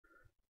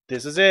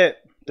This is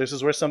it. This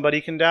is where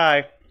somebody can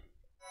die.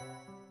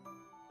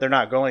 They're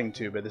not going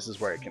to, but this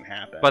is where it can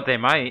happen. But they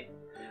might.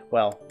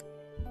 Well,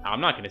 I'm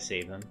not gonna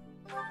save them.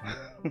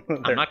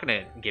 I'm not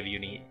gonna give you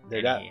any.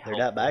 They're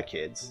not bad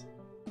kids.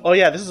 Oh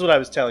yeah, this is what I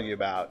was telling you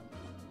about.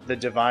 The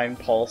Divine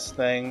Pulse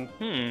thing.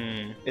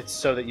 It's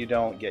so that you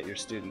don't get your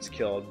students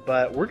killed,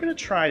 but we're gonna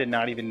try to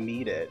not even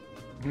need it.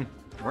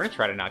 We're gonna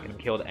try to not get them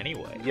killed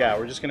anyway. Yeah,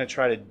 we're just gonna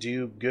try to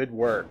do good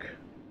work.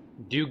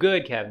 Do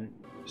good, Kevin.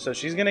 So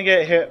she's gonna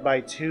get hit by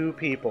 2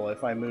 people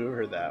if I move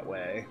her that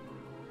way.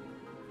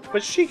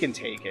 But she can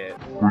take it.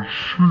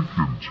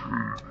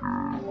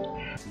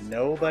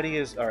 Nobody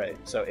is... Alright,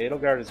 so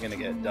Edelgard is gonna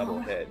get double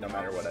hit no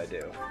matter what I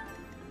do.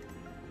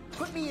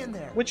 Put me in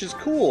there. Which is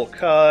cool,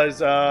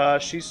 because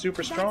she's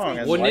super strong.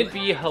 And Wouldn't it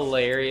be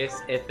hilarious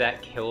if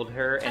that killed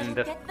her and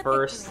the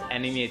first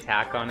enemy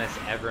attack on us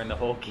ever in the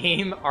whole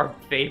game, our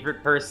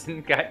favorite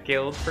person got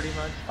killed, pretty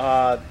much?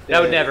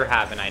 That would never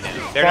happen, I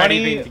know. They're not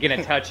even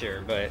gonna touch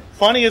her, but...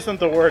 Funny isn't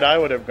the word I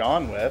would have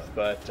gone with,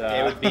 but...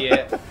 It would be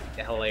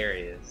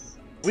hilarious.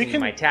 We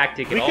can, my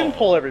tactic we can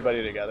pull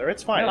everybody together.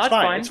 It's fine. No, it's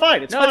fine. It's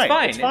fine. It's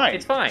fine. It's fine.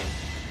 It's fine.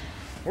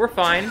 We're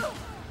fine.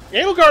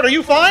 Edelgard, are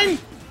you fine?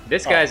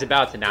 This guy's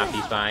about to not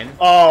be fine.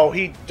 Oh,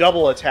 he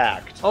double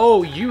attacked.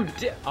 Oh, you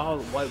did. Oh,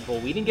 what?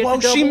 Well, we didn't get. Whoa,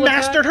 to double she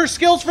mastered her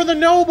skills for the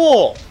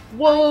noble.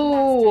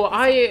 Whoa,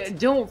 I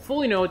don't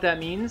fully know what that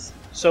means.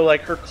 So,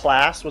 like, her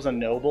class was a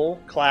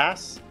noble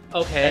class.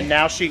 Okay. And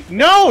now she.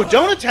 No,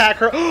 don't attack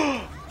her.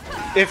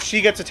 If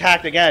she gets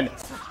attacked again.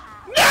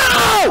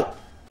 No!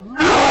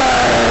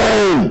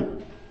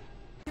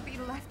 To be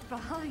left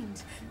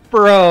behind.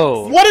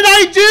 Bro. What did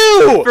I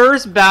do?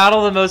 First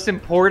battle, the most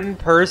important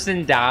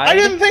person died. I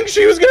didn't think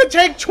she was gonna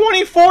take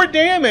 24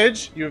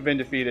 damage. You have been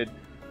defeated.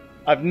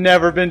 I've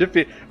never been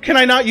defeated. Can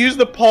I not use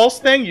the pulse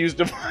thing? Use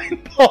Divine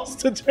Pulse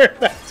to turn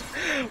that.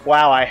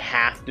 Wow, I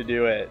have to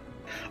do it.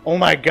 Oh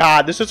my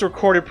god, this is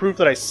recorded proof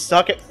that I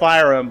suck at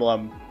Fire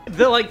Emblem.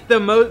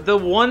 The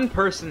one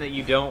person that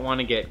you don't want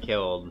to get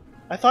killed.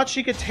 I thought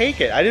she could take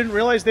it. I didn't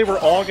realize they were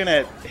all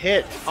gonna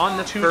hit on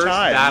the 2 first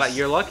times. battle.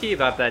 You're lucky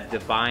about that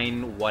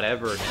divine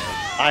whatever it is.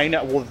 I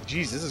know. Well,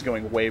 geez, this is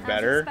going way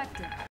better.